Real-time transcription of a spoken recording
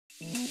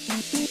Hi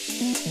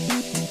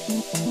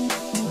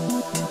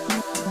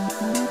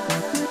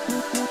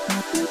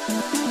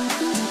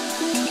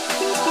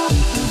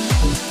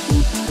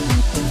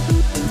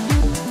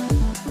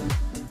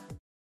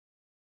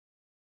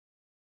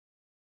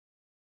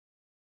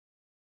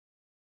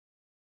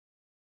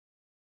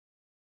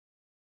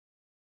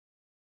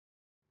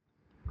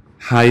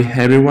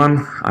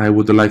everyone, I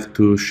would like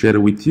to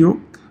share with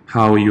you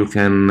how you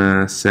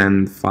can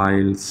send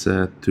files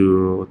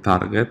to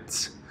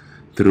targets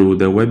through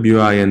the web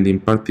UI and in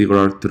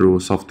particular through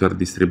software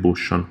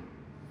distribution.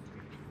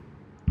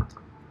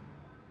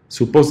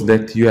 Suppose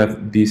that you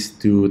have these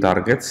two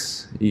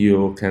targets,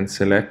 you can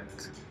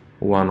select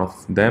one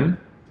of them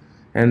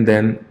and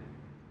then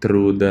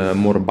through the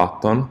More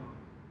button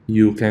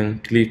you can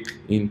click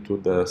into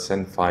the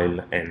Send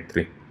File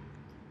entry.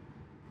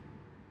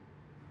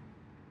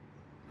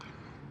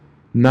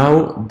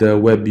 Now the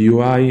web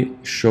UI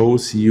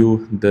shows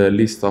you the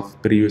list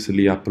of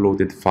previously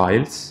uploaded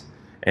files,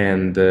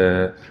 and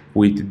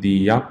with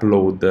the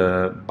upload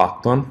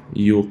button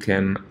you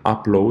can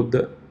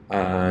upload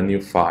a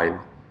new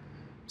file.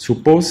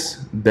 Suppose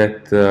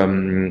that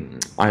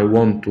I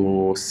want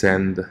to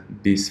send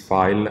this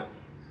file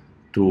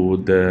to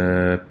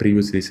the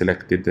previously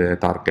selected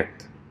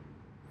target.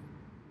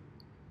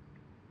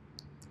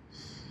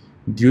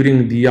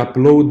 During the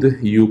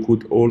upload you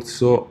could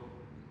also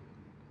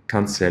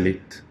cancel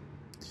it.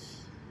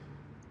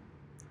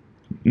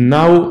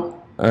 Now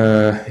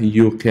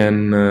you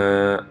can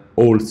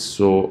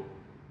also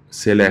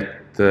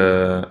select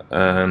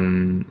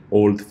an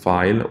old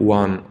file,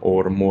 one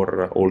or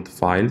more old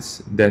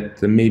files that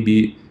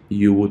maybe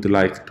you would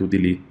like to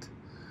delete.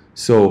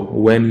 So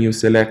when you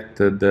select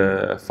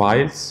the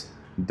files,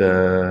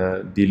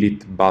 the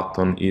delete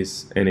button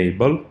is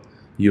enabled.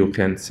 You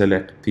can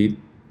select it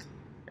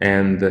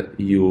and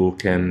you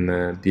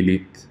can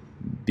delete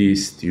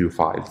these two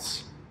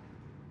files.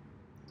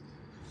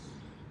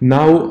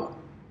 Now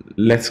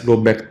let's go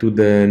back to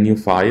the new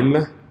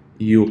file.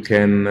 You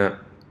can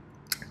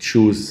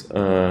choose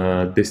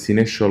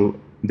destination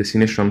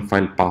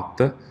file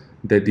path,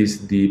 that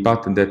is the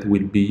path that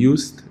will be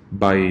used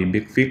by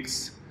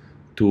BigFix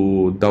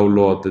to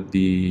download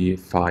the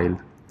file.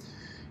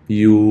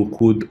 You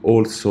could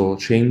also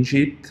change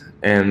it,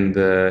 and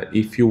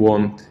if you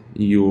want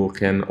you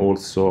can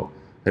also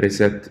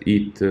reset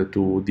it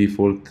to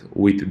default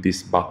with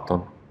this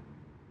button.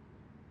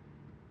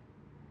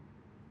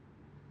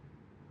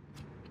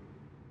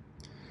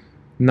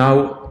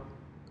 Now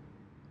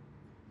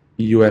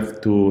you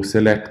have to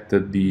select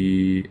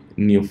the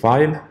new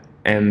file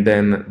and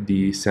then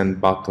the send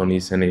button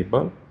is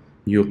enabled.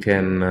 You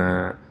can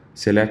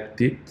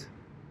select it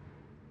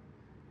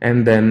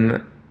and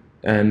then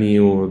a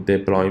new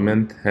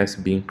deployment has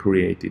been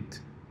created.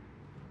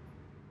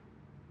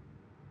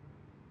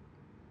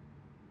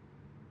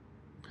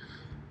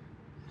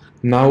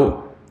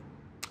 Now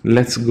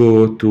let's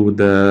go to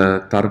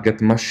the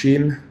target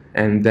machine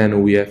and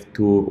then we have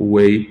to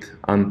wait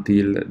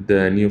until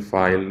the new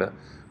file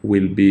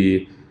will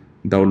be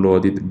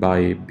downloaded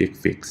by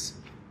BigFix.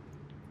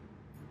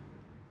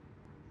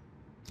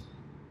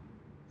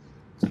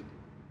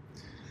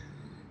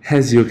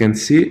 As you can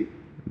see,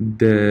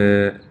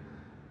 the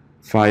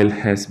file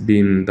has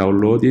been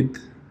downloaded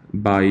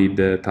by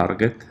the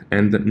target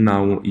and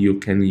now you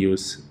can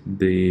use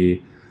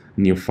the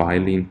new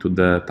file into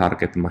the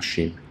target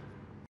machine.